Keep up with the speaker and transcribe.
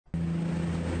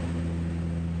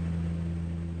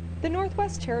The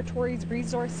Northwest Territories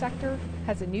resource sector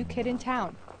has a new kid in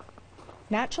town.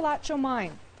 Nechalacho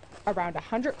Mine, around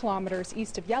 100 kilometers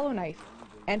east of Yellowknife,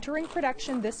 entering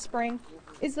production this spring,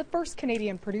 is the first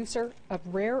Canadian producer of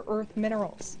rare earth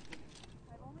minerals.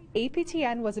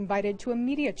 APTN was invited to a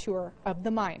media tour of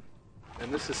the mine.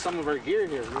 And this is some of our gear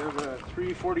here. We have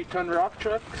 3 40-ton rock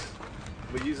trucks.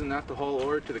 We're using that to haul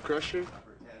ore to the crusher.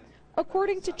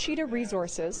 According to Cheetah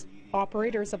Resources,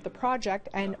 operators of the project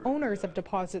and owners of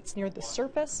deposits near the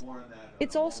surface,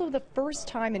 it's also the first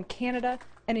time in Canada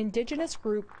an Indigenous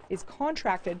group is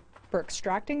contracted for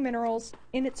extracting minerals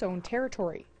in its own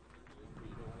territory.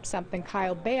 Something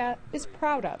Kyle Bea is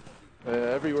proud of.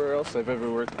 Everywhere else I've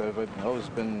ever worked, I've always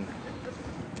been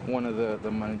one of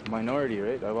the minority,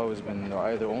 right? I've always been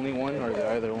either only one or the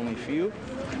either only few.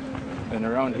 And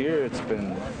around here, it's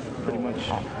been pretty much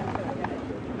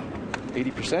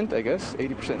 80%, I guess,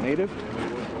 80% native.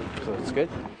 So it's good.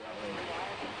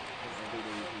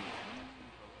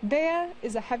 Bea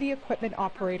is a heavy equipment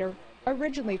operator,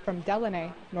 originally from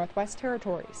Delaunay, Northwest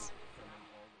Territories.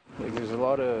 Like, there's a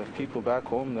lot of people back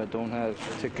home that don't have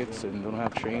tickets and don't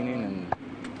have training, and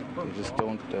they just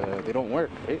don't. They don't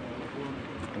work, right?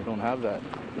 They don't have that.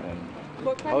 And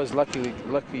I was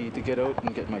lucky to get out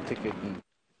and get my ticket.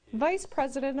 Vice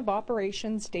President of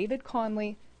Operations David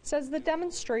Conley says the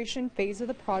demonstration phase of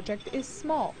the project is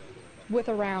small, with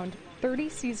around 30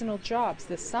 seasonal jobs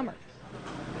this summer.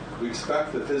 We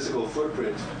expect the physical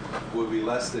footprint will be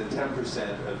less than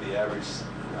 10% of the average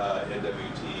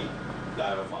N.W.T.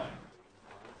 diamond mine.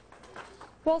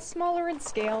 While smaller in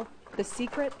scale, the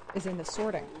secret is in the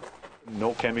sorting.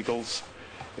 No chemicals.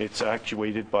 It's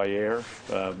actuated by air.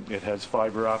 It has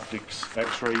fiber optics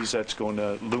X-rays that's going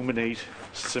to illuminate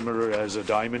similar as a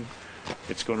diamond.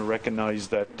 It's going to recognize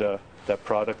that that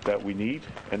product that we need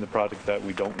and the product that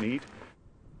we don't need.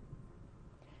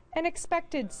 An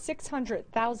expected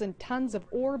 600,000 tons of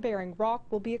ore-bearing rock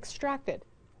will be extracted.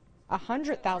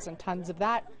 100,000 tons of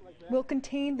that will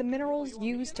contain the minerals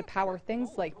used to power things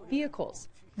like vehicles,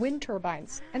 wind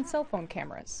turbines, and cell phone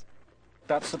cameras.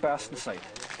 That's the bastnasite.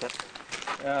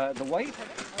 The white,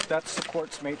 that's the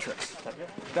quartz matrix.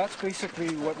 That's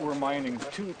basically what we're mining,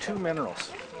 two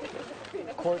minerals,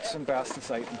 quartz and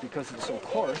bastnasite, and because it's so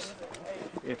coarse,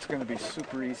 it's going to be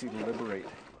super easy to liberate.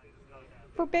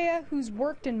 For Bea, who's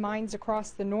worked in mines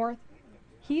across the north,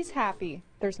 he's happy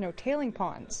there's no tailing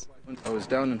ponds. I was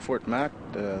down in Fort Mac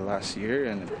last year,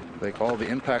 and like all the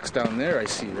impacts down there I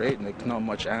see, right? And, like, not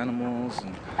much animals,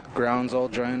 and ground's all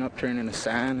drying up, turning to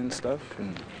sand and stuff.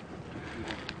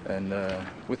 And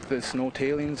with this no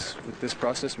tailings, with this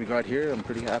process we got here, I'm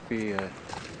pretty happy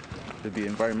to be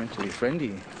environmentally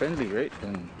friendly, right?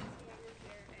 And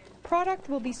product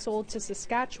will be sold to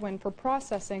Saskatchewan for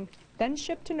processing, then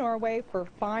shipped to Norway for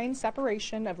fine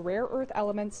separation of rare earth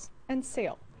elements and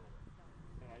sale.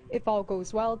 If all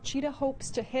goes well, Cheetah hopes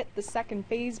to hit the second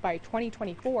phase by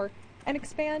 2024 and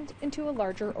expand into a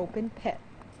larger open pit.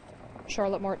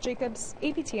 Charlotte Mort Jacobs,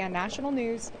 APTN National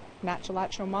News,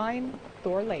 Nechalacho Mine,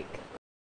 Thor Lake.